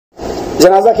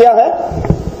جنازہ کیا ہے؟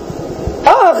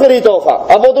 آخری تحفہ.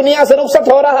 اب وہ دنیا سے رخصت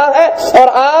ہو رہا ہے اور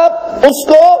آپ اس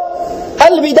کو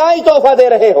الوداعی تحفہ دے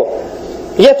رہے ہو.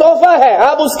 یہ تحفہ ہے,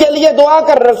 آپ اس کے لیے دعا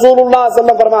کر. رسول اللہ صلی اللہ علیہ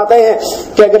وسلم فرماتے ہیں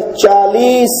کہ اگر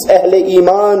 40 اہل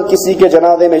ایمان کسی کے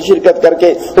جنازے میں شرکت کر کے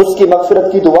اس کی مغفرت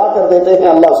کی دعا کر دیتے ہیں,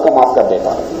 اللہ اس کو معاف کر دیتا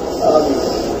ہے.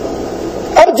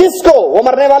 اور جس کو, وہ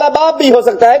مرنے والا باپ بھی ہو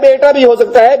سکتا ہے, بیٹا بھی ہو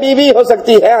سکتا ہے, بیوی ہو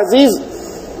سکتی ہے, عزیز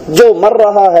جو مر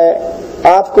رہا ہے,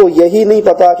 آپ کو یہی نہیں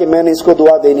پتا کہ میں نے اس کو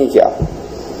دعا دینی کیا,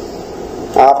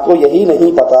 آپ کو یہی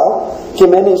نہیں پتا کہ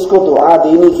میں نے اس کو دعا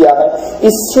دینی کیا ہے.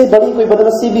 اس سے بڑی کوئی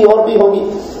بدنصیبی اور بھی ہوگی.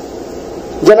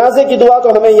 جنازے کی دعا تو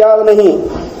ہمیں یاد نہیں,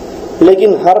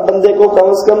 لیکن ہر بندے کو کم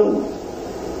از کم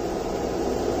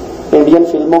انڈین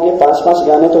فلموں کے 5-5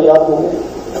 گانے تو یاد ہوں گے.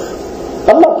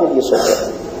 اللہ کے لیے سوچو,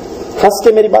 ہنس کے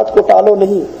میری بات کو ٹالو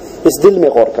نہیں, اس دل میں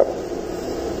غور کرو.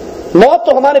 موت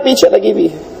تو ہمارے پیچھے لگی ہوئی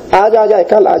ہے, آج آ جائے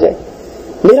کل آ جائے.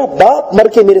 میرا باپ مر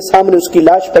کے میرے سامنے اس کی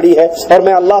لاش پڑی ہے اور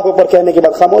میں اللہ اوپر کہنے کے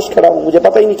بعد خاموش کھڑا ہوں, مجھے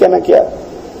پتہ ہی نہیں کہنا کیا ہے.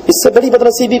 اس سے بڑی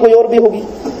بدنصیبی کوئی اور بھی ہوگی.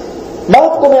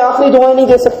 باپ کو میں آخری دعائیں نہیں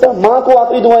دے سکتا, ماں کو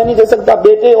آخری دعائیں نہیں دے سکتا,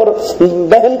 بیٹے اور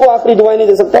بہن کو آخری دعائیں نہیں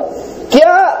دے سکتا.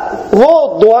 کیا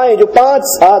وہ دعائیں جو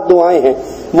 5-7 دعائیں ہیں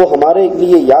وہ ہمارے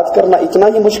لیے یاد کرنا اتنا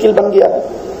ہی مشکل بن گیا ہے؟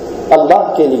 اللہ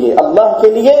کے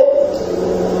لیے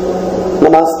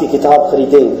نماز کی کتاب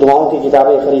خریدیں, دعاؤں کی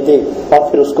کتابیں خریدیں اور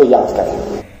پھر اس کو یاد کریں.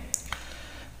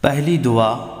 پہلی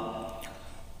دعا,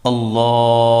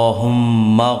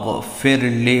 اللہم اغفر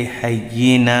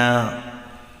لحینا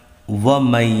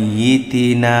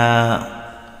ومیتنا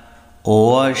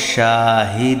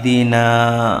وشاہدنا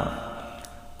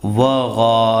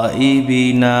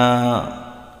وغائبنا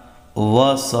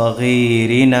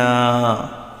وصغیرنا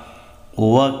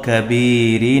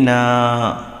وکبیرنا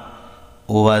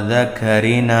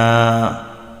وذکرنا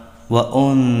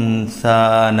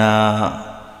وانثانا.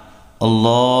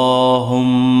 اللہم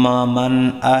من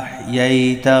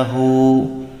احییتہ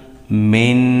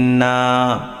منا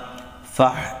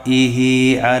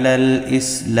فاحیہ علی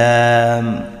الاسلام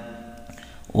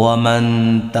ومن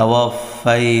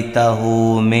توفیتہ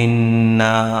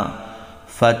منا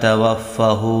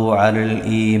فتوفہ علی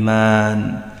الایمان.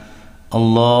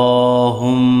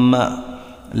 اللہم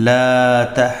لا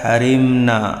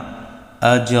تحرمنا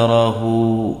اجرہ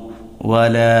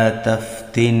ولا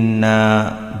تفتنا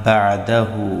بعدہ.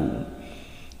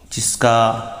 جس کا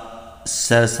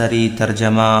سرسری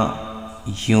ترجمہ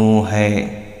یوں ہے,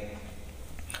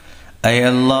 اے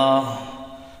اللہ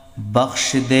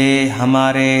بخش دے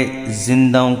ہمارے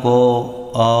زندوں کو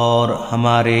اور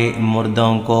ہمارے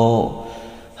مردوں کو,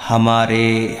 ہمارے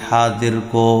حاضر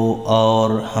کو اور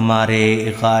ہمارے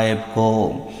غائب کو,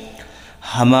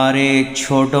 ہمارے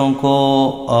چھوٹوں کو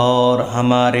اور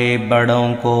ہمارے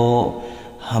بڑوں کو,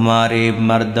 ہمارے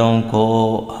مردوں کو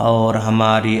اور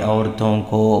ہماری عورتوں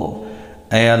کو.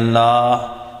 اے اللہ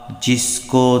جس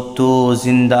کو تو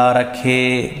زندہ رکھے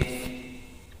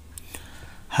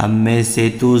ہم میں سے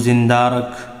تو زندہ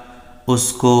رکھ اس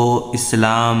کو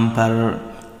اسلام پر,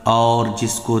 اور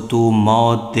جس کو تو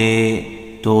موت دے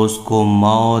تو اس کو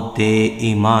موت دے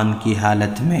ایمان کی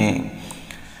حالت میں.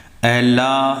 اے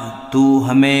اللہ تو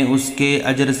ہمیں اس کے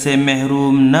اجر سے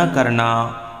محروم نہ کرنا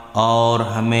اور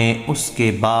ہمیں اس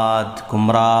کے بعد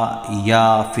گمراہ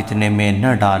یا فتنے میں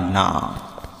نہ ڈالنا.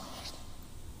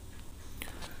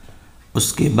 اس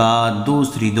کے بعد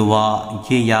دوسری دعا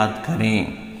یہ یاد کریں,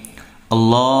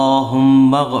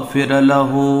 اللہم اغفر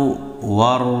لہ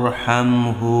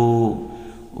وارحمہ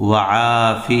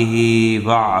وعافہ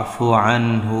واعف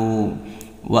عنہ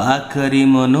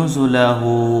واکرم نزلہ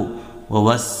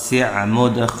ووسع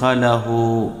مدخلہ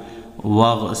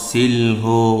واغسلہ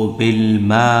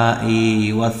بالماء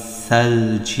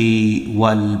والثلج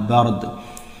والبرد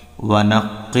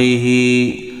ونقہ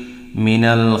من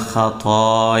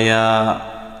الخطایا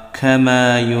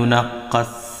كما ينقى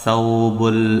الثوب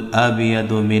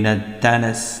الأبيض من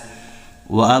الدنس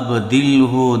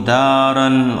وأبدله دارا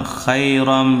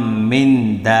خيرا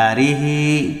من داره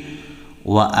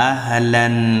وأهلا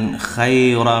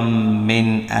خيرا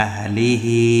من أهله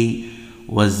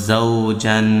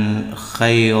وزوجا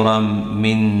خيرا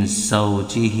من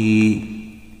زوجه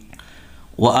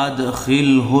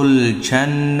وأدخله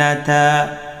الجنة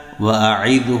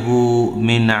وأعذه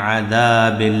من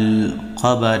عذاب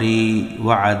القبر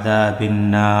وعذاب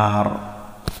النار.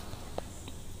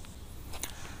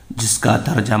 جس کا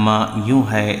ترجمہ یوں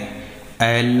ہے,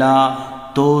 اے اللہ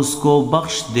تو اس کو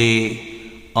بخش دے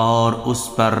اور اس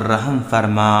پر رحم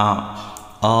فرما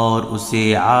اور اسے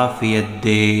عافیت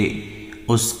دے,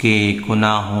 اس کے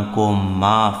گناہوں کو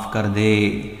معاف کر دے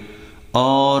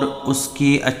اور اس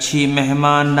کی اچھی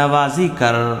مہمان نوازی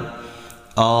کر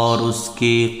اور اس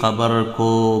کی قبر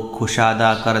کو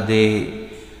کشادہ کر دے،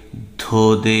 دھو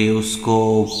دے اس کو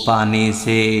پانی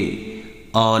سے،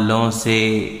 اولوں سے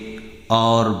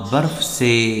اور برف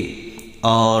سے،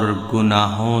 اور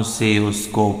گناہوں سے اس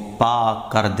کو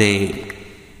پاک کر دے،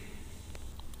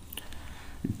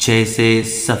 جیسے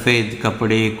سفید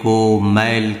کپڑے کو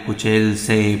میل کچیل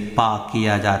سے پاک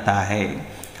کیا جاتا ہے،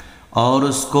 اور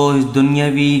اس کو اس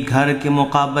دنیاوی گھر کے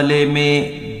مقابلے میں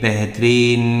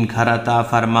بہترین گھر عطا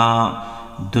فرما،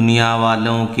 دنیا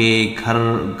والوں کے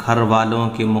گھر والوں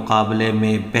کے مقابلے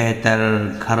میں بہتر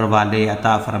گھر والے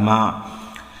عطا فرما،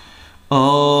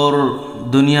 اور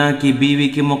دنیا کی بیوی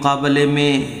کے مقابلے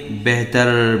میں بہتر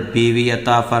بیوی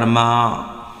عطا فرما،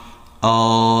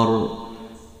 اور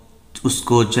اس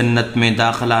کو جنت میں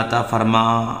داخلہ عطا فرما،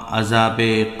 عذاب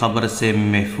قبر سے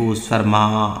محفوظ فرما،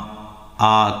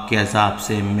 آگ کے عذاب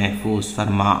سے محفوظ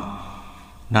فرما۔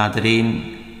 ناظرین،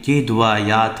 یہ دعا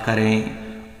یاد کریں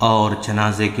اور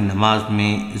جنازے کی نماز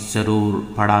میں ضرور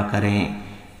پڑھا کریں۔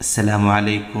 السلام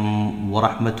علیکم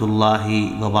ورحمۃ اللہ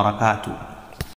وبرکاتہ۔